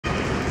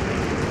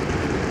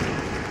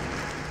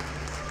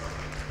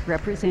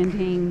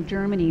representing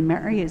Germany,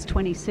 Mary is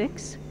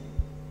 26,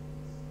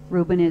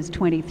 Ruben is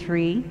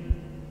 23.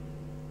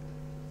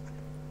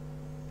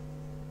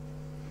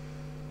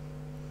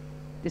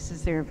 This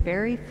is their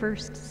very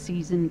first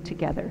season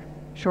together.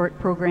 Short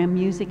program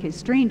music is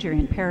Stranger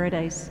in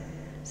Paradise,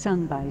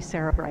 sung by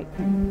Sarah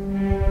Brightman.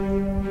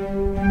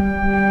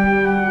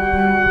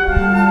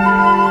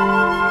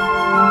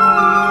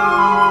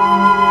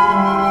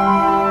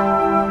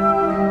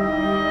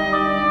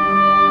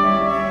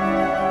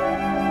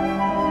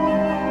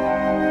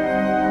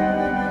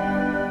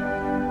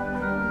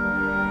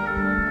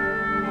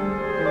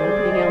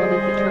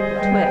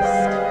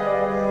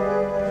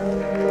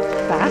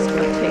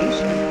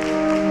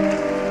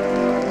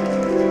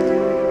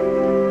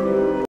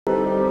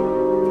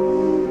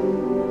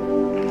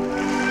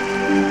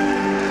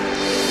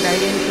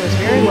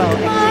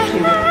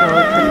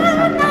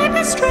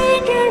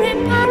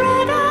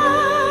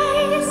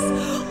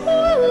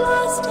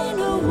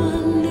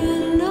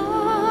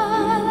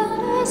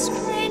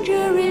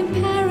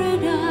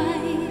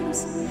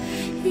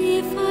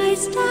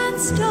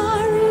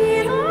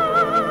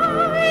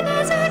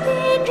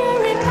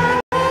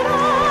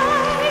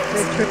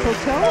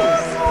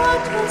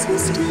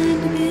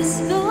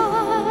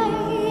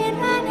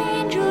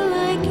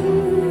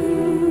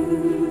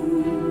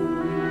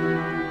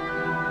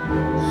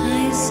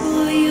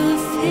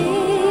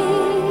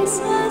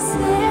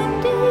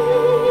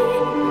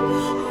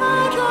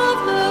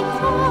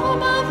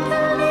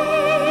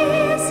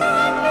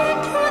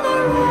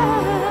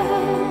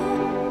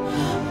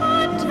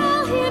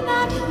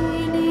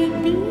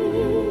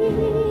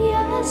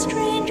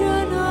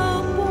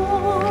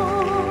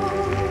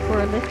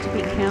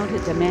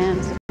 The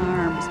man's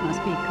arms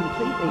must be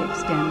completely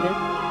extended.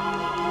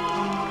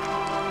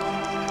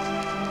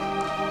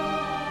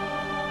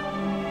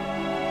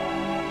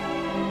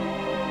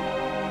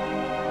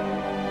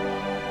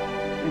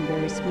 And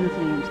very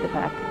smoothly into the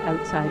back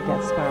outside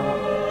death spiral.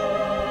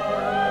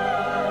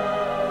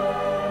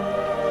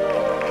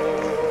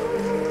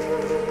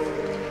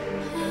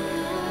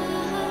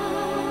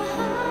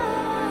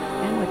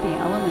 And with the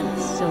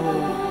elements so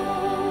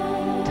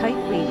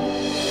tightly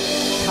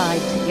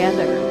tied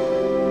together,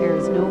 there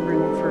is no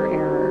room for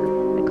error.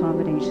 The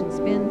combination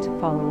spin to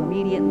follow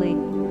immediately.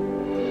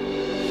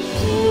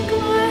 Take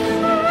my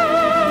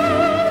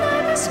hand,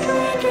 I'm a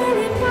stranger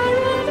in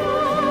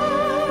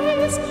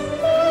paradise,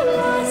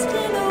 lost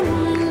in a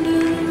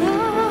wonderland,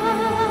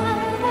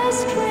 a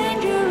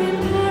stranger in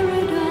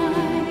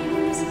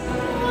paradise.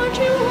 Aren't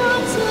you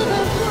answer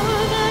the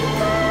blood and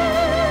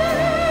fire?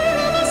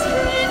 I'm a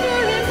stranger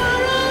in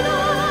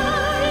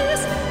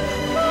paradise.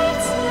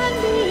 Don't send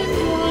me in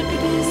dark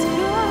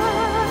despair.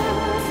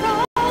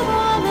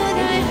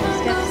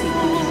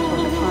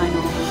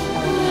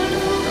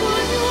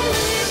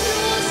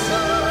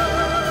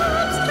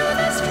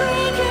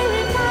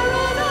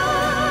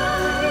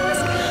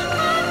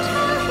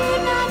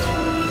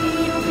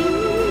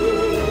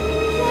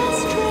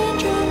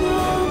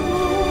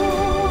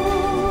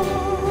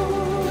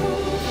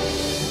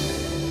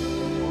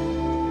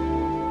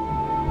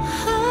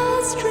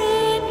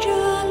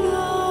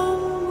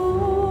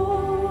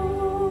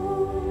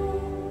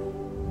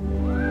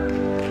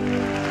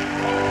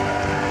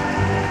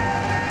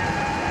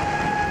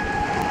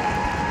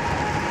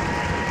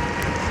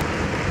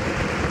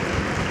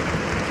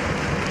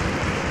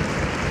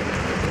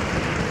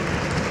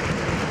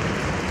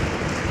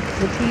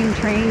 The team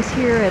trains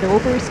here at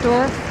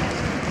Oberstdorf,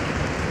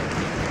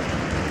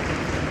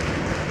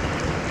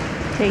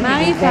 taking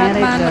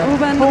advantage of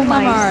Ruben, home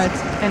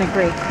ice and a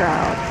great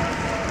crowd.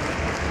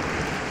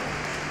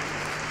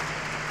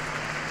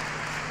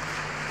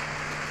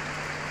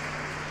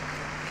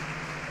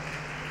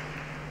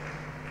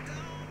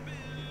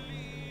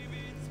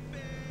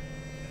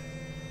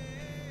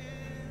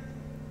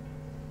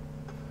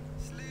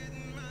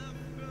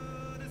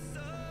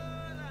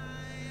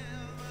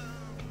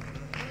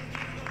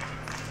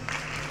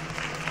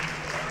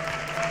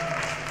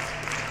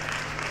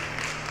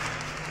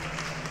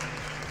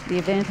 The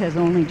event has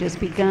only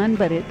just begun,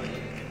 but it's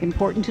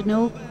important to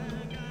note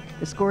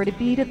the score to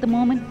beat at the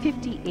moment,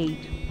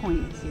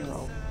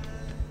 58.0.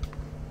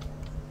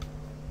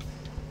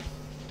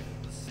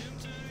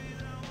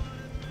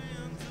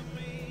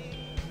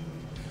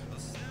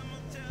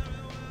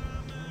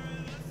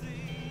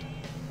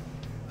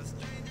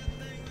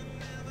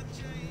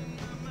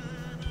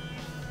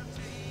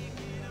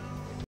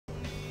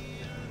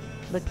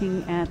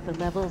 Looking at the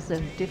levels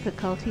of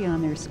difficulty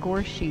on their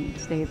score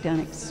sheets, they have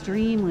done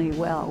extremely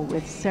well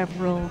with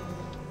several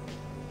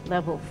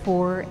level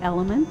 4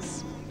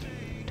 elements,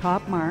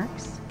 top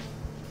marks,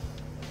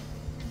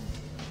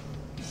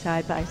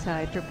 side by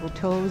side triple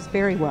toes,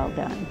 very well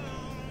done.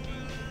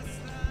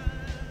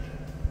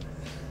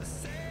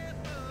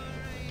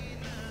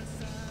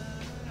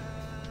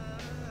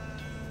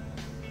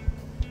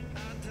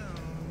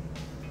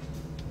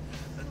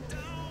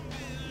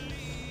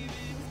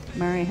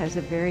 Mari has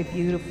a very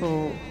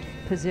beautiful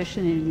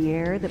position in the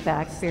air, the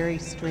back very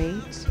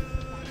straight.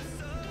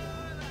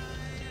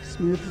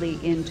 smoothly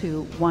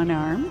into one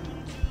arm.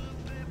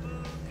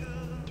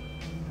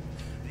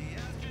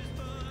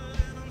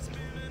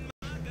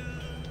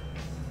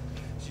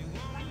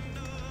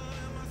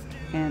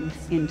 And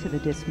into the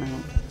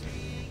dismount.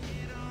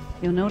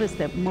 You'll notice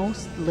that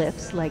most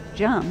lifts, like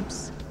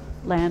jumps,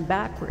 land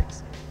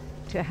backwards.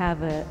 To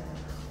have a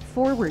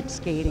forward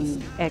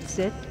skating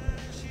exit,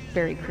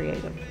 very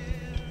creative.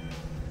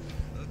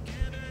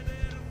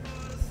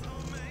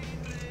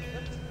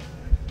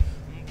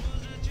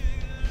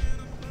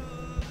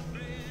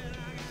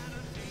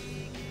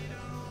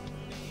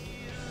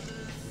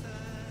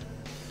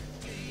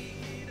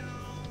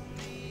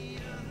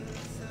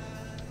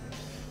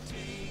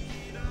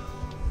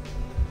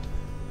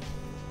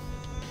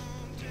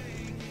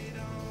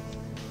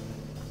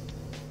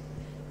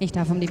 Ich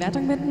darf die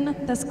Wertung bitten.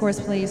 The scores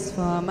please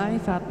for Marie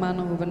VARTMANN,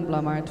 Ruben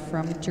BLOMMAERT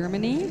from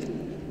Germany.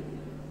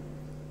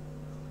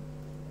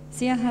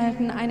 Sie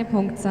erhalten eine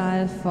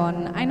Punktzahl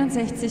von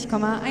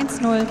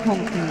 61,10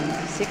 Punkten.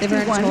 They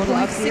were a total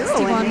of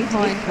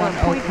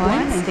 61.10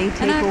 points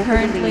and are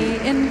currently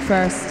in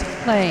first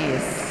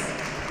place.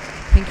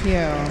 Thank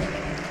you.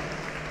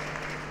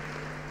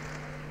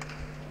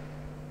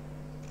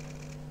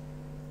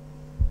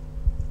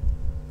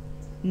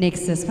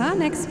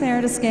 Next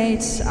pair to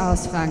skate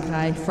aus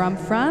Frankreich from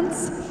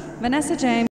France, Vanessa James.